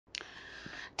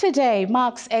Today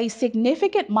marks a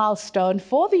significant milestone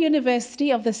for the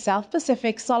University of the South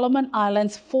Pacific Solomon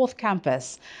Islands' fourth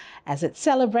campus as it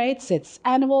celebrates its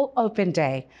annual Open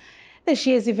Day. This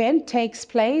year's event takes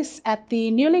place at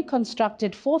the newly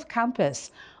constructed fourth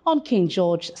campus on King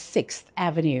George 6th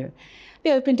Avenue.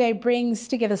 The Open Day brings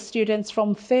together students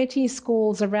from 30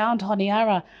 schools around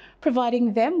Honiara,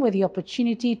 providing them with the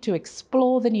opportunity to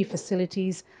explore the new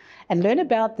facilities and learn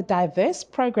about the diverse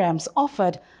programs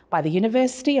offered by the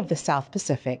University of the South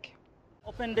Pacific.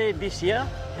 Open Day this year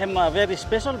is very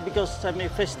special because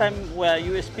first time where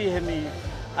USP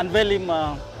unveiling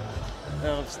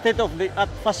state-of-the-art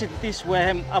facilities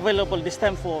were available this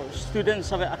time for students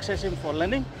have access for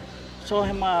learning. So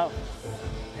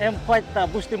I'm quite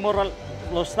boosting moral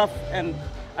staff, and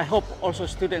I hope also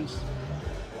students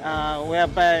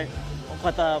whereby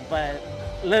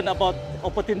learn about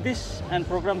opportunities and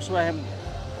programs were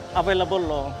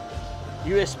available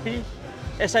USP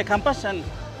SI Campus, and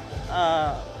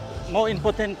more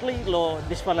importantly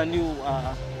this new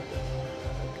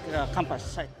campus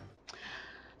site.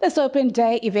 This Open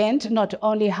Day event not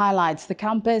only highlights the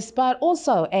campus but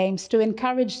also aims to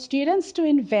encourage students to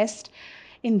invest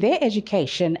in their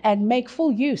education and make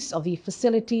full use of the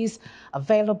facilities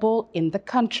available in the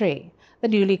country. The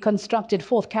newly constructed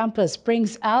fourth campus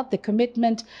brings out the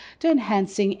commitment to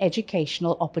enhancing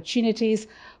educational opportunities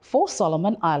for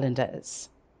Solomon Islanders.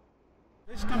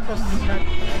 This campus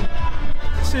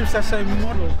serves as a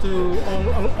model to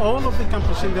all of the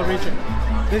campuses in the region.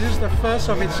 This is the first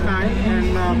of its kind,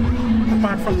 and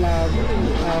apart from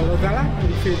Lodala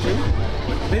in Fiji,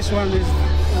 this one is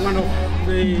one of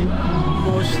the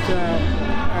most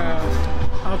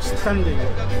outstanding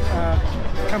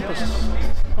campuses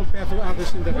compared to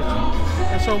others in the region.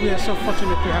 And so we are so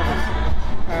fortunate to have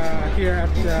it here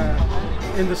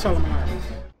in the Solomon Islands.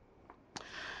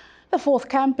 The fourth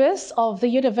campus of the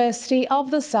University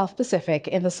of the South Pacific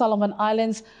in the Solomon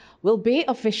Islands will be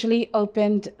officially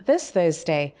opened this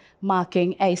Thursday,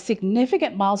 marking a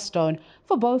significant milestone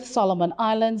for both Solomon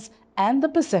Islands and the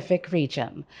Pacific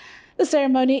region. The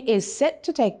ceremony is set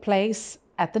to take place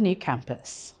at the new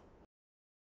campus.